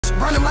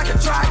run him like a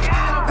dragon.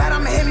 How bad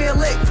I'ma hit me a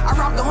lick. I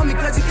robbed the homie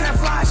cause he can't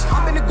flash.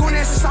 I've been the goon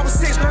there since I was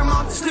 6.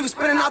 Grandma to sleep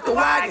spinning out the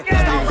wagon.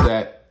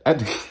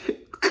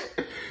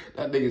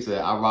 That nigga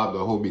said, I robbed the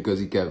homie because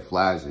he kept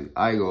flashing.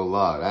 I ain't gonna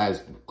lie.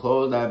 That's,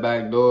 close that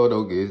back door,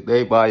 don't get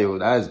stay by you.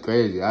 That's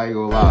crazy. I ain't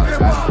gonna lie.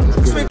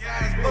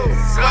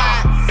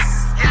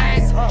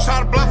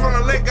 Shot a bluff on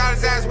the lick, got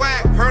his ass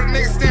whack. Heard a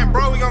nigga stand,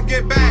 bro, we gon'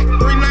 get back.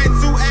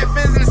 392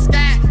 F's in the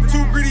scat.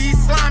 Too greedy, he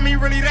slimy,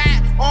 really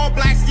that. All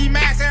black ski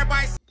masks,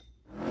 everybody.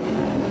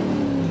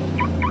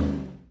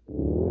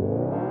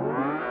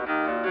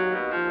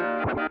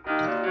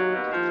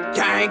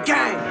 Gang,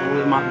 gang.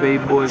 With my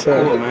baby boys,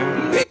 cool,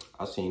 man.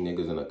 I seen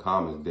niggas in the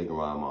comments digging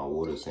around my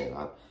water saying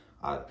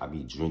I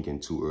be drinking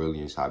too early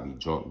and so I be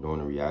drunk during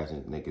the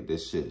reactions. Nigga,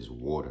 this shit is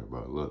water,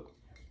 bro. Look,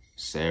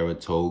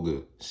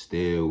 Saratoga,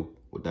 still,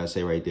 what that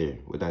say right there?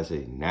 What that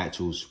say?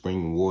 Natural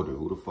spring water.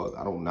 Who the fuck?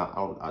 I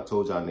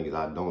told y'all niggas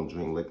I don't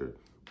drink liquor,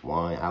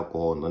 wine,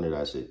 alcohol, none of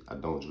that shit. I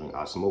don't drink.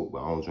 I smoke,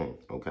 but I don't drink.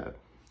 Okay.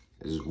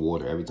 This is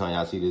water. Every time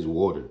y'all see this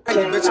water. Hey,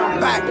 bitch, I'm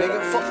back, nigga.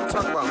 Fuck you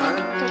talking about,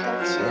 man.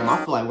 Damn, I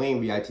feel like we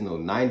ain't reacting no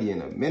 90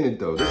 in a minute,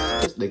 though.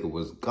 This nigga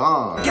was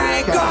gone.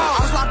 Gang gone. I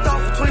was locked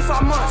up for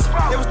 25 months.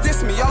 They was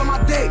dissing me all on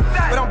my dick.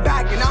 But I'm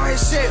back and out here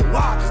shit.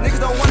 Watch, niggas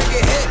don't wanna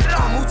get hit.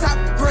 I move top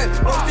of the grip.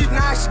 Bro, Steve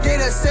 9, she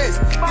gave her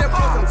assist. Get up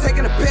close, I'm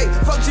taking a pic.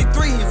 Fuck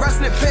G3, he's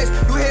wrestling piss.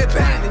 You hear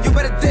bang, then you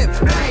better dip.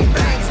 Bang,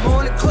 bang, he's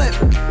more in the clip.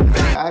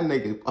 That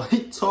nigga,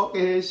 he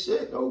talking his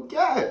shit,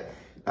 okay.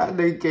 That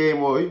nigga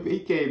came on, he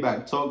came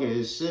back talking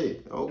his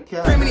shit,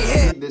 okay.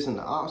 He this in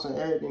the ops and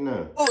everything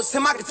now. Oh, it's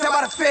him, I can tell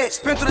by the fit.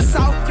 Spin through the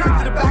south, creep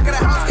to the back of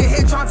the house, get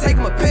hit, trying to take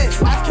him a piss.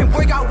 African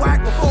boy got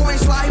whacked before ain't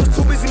slide, he was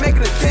too busy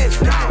making a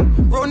diss.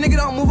 Real nigga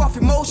don't move off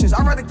emotions,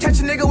 I'd rather catch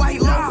a nigga while he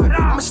loafing.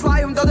 I'ma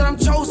slide him, though that I'm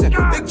chosen.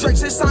 Big Drake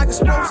shit sound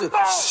explosive.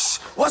 Shh,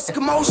 what's the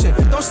commotion?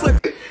 Don't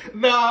slip.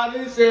 Nah,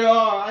 this shit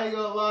hard. I ain't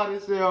gonna lie,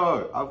 this shit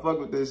hard. I fuck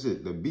with this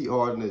shit. The beat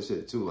hard in this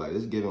shit too. Like,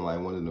 it's giving like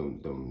one of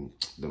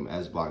them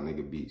S-Block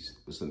nigga beats.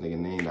 What's the nigga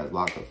name that's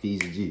locked up?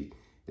 Feezy G.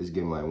 It's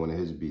giving like one of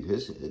his beats.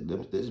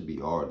 This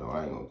beat hard though.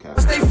 I ain't gonna cap.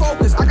 Stay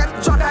focused. I got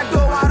the truck that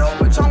door wide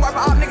open. Trying to wipe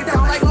out nigga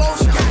down like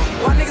lotion.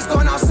 Why niggas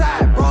going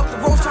outside? Bro, the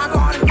roads trying to go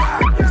on and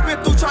grab. Spin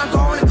through trying to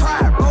go on and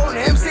grab. Bro, the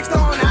M6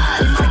 on the eye.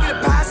 He might get a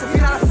pass if he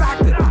not a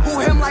factor. Who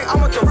him like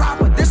I'm with the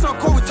rapper. This on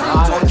cool, we turn him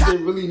to a cat. That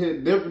shit really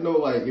hit different though.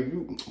 Like if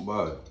you,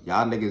 bro,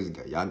 y'all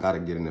niggas, y'all gotta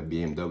get in the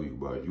BMW,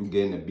 bro. If you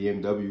get in the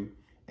BMW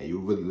and you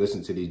really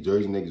listen to these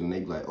Jersey niggas when they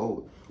be like,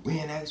 oh, we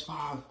in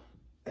X5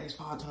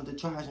 turned to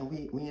trash and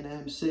we in the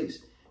M6.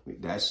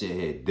 That shit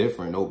hit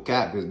different, no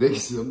cap, cause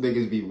some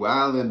niggas be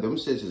wildin'. Them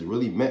shits is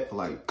really meant for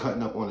like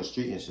cutting up on the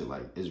street and shit.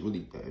 Like it's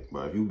really,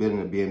 bro. If you been in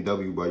a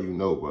BMW, bro, you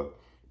know, bro.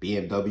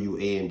 BMW,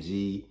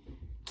 AMG,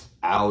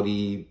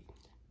 Audi,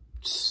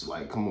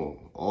 like come on,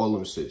 all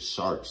them shit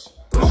sharks.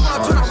 Too early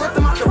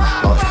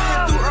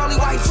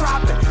while he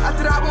dropping.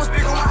 After that, I won't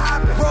speak on what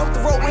happened. Broke the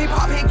road when he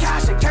pop, he ain't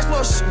cashing. Catch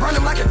little shit, run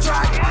him like a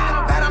dragon.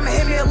 How bad I'ma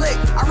hit me a lick.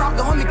 I robbed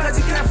the homie cause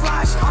he can't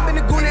flash. I've been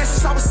the goon there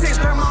since I was 6.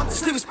 Grandma to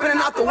sleep spinning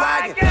out the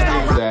wagon.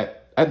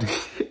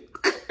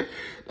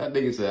 That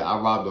nigga said, I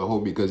robbed the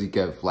homie because he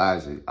kept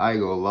flashing. I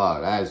ain't gonna lie.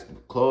 That's,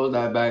 close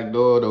that back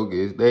door, don't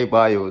get stay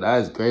by you.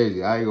 That's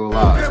crazy. I ain't gonna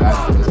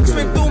lie.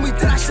 Swing through me,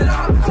 till that shit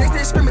up. Next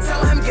day screaming,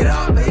 tell him get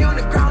up. But he on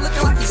the ground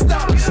looking like he's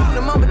stuck. Shooting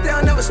him up, but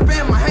they'll never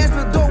spin. My hands in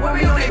the door when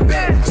we on they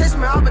bed. Chase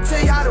me out, but tell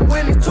you how to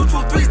win. 2, 2,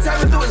 3,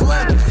 tearing through his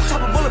limb.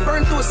 Chop a bullet,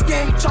 burn through his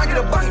skin. Try to get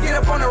a bucket, get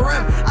up on the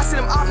rim. I see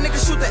them op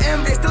niggas shoot the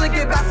M. They still ain't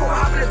get back for what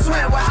happened to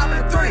twin. What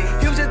happened to 3?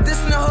 He was just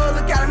dissing the hood.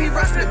 Look at him, he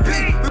resting the P.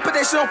 We put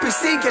that shit on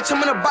PC. Catch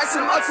him in the bike,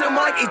 send him up to them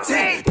more like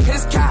 18. Hit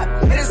his cap,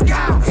 hit his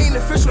gown. He ain't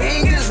official,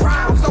 he ain't get his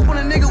round. Stop on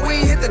a nigga, we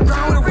ain't hit the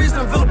ground. The reason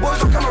the Villa boys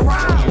don't come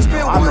around.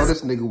 I know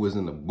this nigga was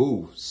in the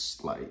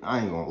booth. Like, I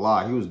ain't gonna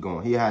lie.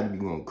 He had to be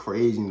going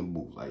crazy in the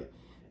booth. Like,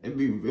 it'd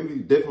be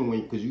different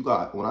when, cause you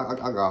got, when I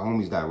got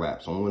homies that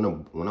rap. So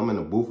when I'm in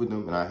the booth with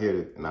them and I hear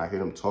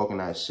them talking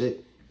that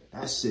shit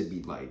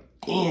be like,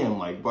 damn,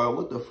 like, bro,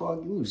 what the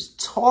fuck? You was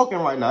talking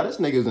right now. This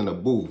nigga's in the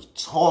booth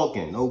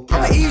talking, no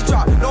cap.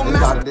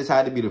 This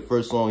had to be the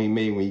first song he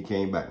made when he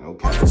came back, no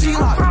cap.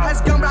 G-Lock,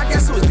 that's gun, but I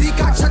guess it was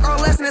D-Cock. Check our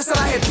lesson and said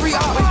I had 3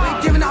 off.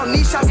 Ain't giving out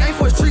knee shots, ain't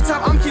for a street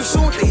top. I'm keep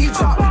shooting with the heat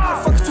drop.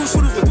 How the fuck is 2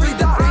 shooters with 3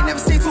 dots? They ain't never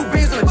seen 2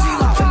 beans on a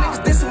G-Lock. Them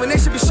niggas dissing when they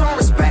should be showing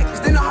respect,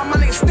 cause they know how my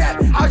niggas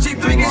step. How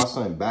G3 my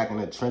son back in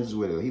the trenches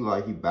with it. He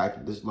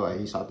backed this, like,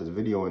 he shot this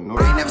video in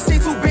North. They ain't never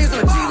seen 2 beans on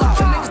a G-Lock.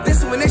 Them niggas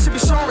dissing when they should be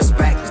showing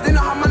respect, cause they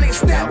know how my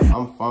niggas step.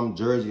 I'm from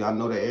Jersey. I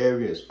know the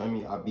areas. For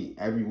me, I be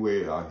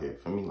everywhere out here.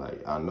 For me,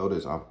 like, I know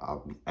this.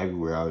 I'll be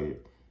everywhere out here.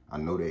 I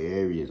know the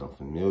areas. I'm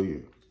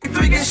familiar.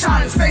 3 get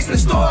shot in his face in the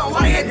store.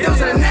 Why he hit deals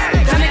in the net?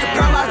 That nigga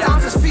paralyzed down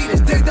to his feet.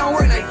 His dick don't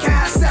work, they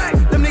can't sack.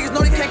 Them niggas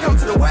know they can't come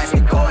to the west.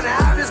 Get going to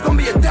have it's gonna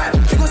be a death.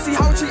 You gon' see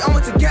how we treat on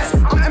with the guests.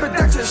 I'm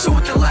ambidextrous, shoot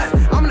with the left.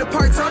 I'm in the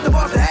park, turned up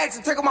off the X. X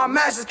and take on my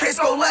matches, case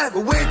go left.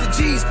 But where's the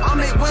G's? I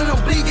make one of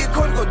them bleed, get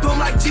caught, go do them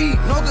like G.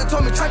 No good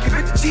told me try to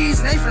get the cheese,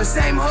 and they from the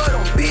same hood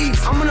on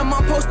B's. I'm in a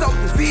month post up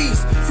with the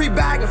V's. Free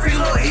bag and free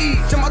little E.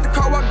 Jump out the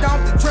car, walk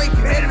down with the Drake.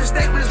 You made a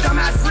mistake, but it's dumb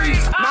ass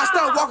freeze. Now I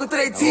start walking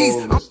through their teeth.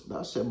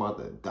 That shit about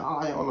to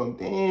die on them.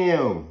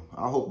 Damn.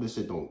 I hope this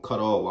shit don't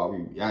cut off while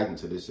we reacting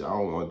to this shit. I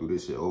don't want to do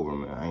this shit over,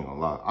 man. I ain't gonna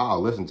lie. I'll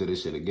listen to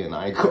this shit again.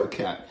 I ain't gonna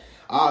cap.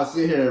 I'll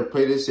sit here and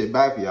play this shit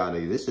back for y'all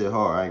niggas. This shit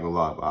hard, I ain't gonna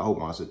lie, but I hope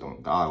my shit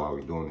don't die while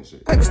we doing this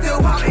shit. Paper still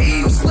poppin'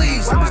 E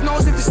sleeves. Rappers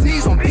knows if you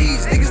sneeze on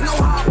bees. Niggas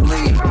know how I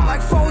bleed.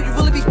 Like foe, you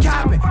really be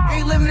capping.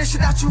 Ain't living this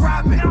shit that you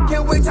rapping.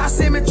 Can't wait till I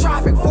see him in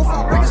traffic.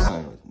 4-4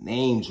 breakers.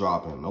 Name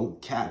dropping, no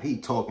cap. He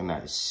talking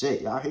that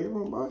shit. Y'all hear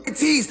him, bro?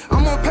 Tease.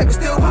 I'm on paper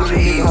still poppin'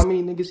 E. How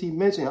many niggas he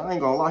mentioned? I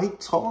ain't gonna lie, he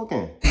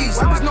talking.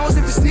 Rappers knows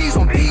if you sneeze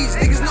on bees.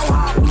 Niggas know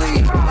how I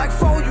bleed. Like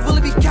foe, you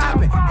really be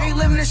capping. Ain't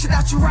living this shit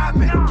that you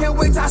rapping. Can't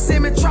wait till I see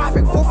him in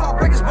traffic. 4-4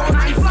 breakers, ball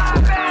 95.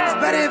 It's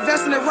better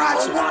invest in the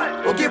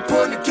ratchet or get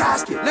put in the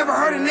casket. Never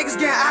heard of niggas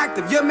getting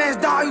active. Your man's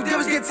dog, you did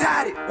was get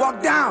tatted.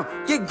 Walk down,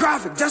 get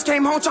graphic. Just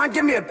came home trying to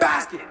give me a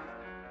basket.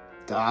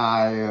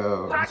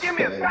 Damn.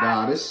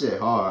 Nah, this shit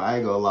hard. I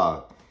ain't gonna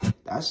lie.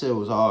 That shit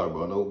was hard,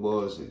 bro. No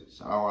bullshit.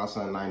 Shout out my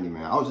son 90,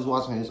 man. I was just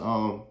watching his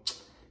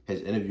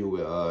interview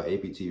with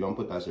APT. I'm gonna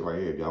put that shit right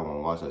here if y'all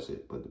wanna watch that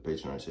shit. Put the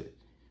picture and shit.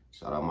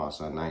 Shout out my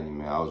son 90,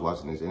 man. I was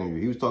watching this interview.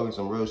 He was talking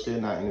some real shit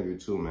in that interview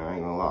too, man. I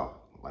ain't gonna lie.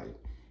 Like,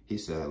 he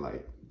said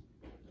like,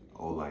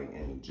 oh, like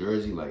in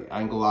Jersey, like,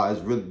 I ain't gonna lie,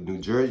 it's really, New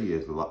Jersey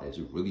is it's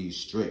really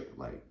strict.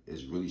 Like,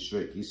 it's really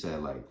strict. He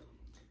said like,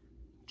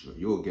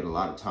 you'll get a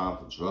lot of time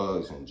for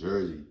drugs in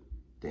Jersey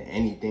than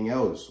anything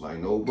else. Like,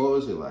 no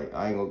bullshit. Like,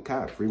 I ain't gonna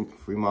cap.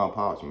 Free my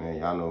pops, man.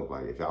 Y'all know,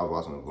 like, if y'all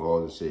watching the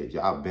vlogs and shit, if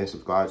y'all been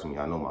subscribed to me,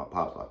 y'all know my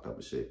pops locked up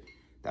and shit.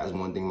 That's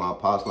one thing my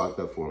pops locked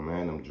up for,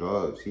 man, them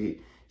drugs.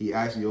 He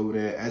actually over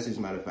there in Essex,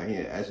 matter of fact, he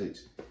in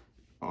Essex.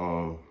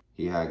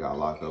 He had got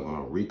locked up on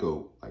a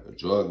RICO, like a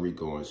drug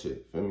RICO and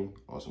shit, feel me?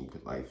 On some,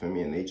 like, feel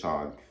me? And they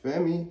charge, feel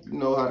me? You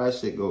know how that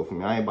shit go, for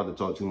me. I ain't about to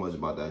talk too much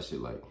about that shit,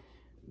 like,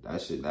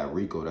 that shit, that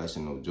RICO, that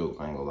shit no joke.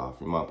 I ain't gonna lie.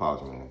 Free my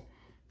pops, man.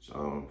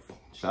 So,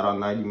 shout out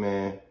 90,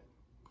 man.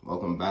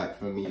 Welcome back,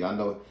 for me. I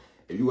know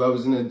if you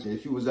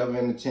was ever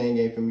in the chain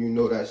game, for me, you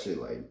know that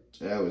shit. Like,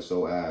 that was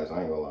so ass.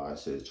 I ain't gonna lie. That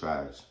shit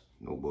trash.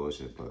 No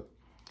bullshit, but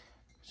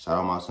shout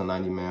out my son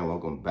 90, man.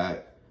 Welcome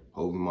back.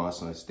 Hope my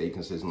son stay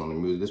consistent on the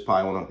music. He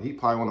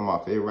probably one of my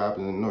favorite rappers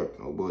in the North.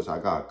 No bullshit. I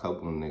got a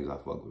couple of niggas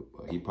I fuck with,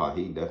 but he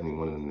definitely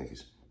one of them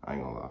niggas. I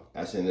ain't gonna lie.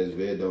 That's in this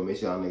video, though. Make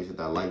sure y'all niggas hit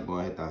that like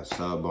button, hit that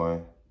sub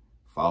button.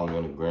 Follow me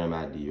on the gram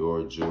at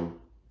Dior Jew.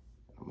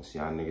 I'm gonna see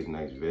y'all niggas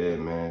next vid,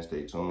 man.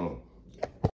 Stay tuned.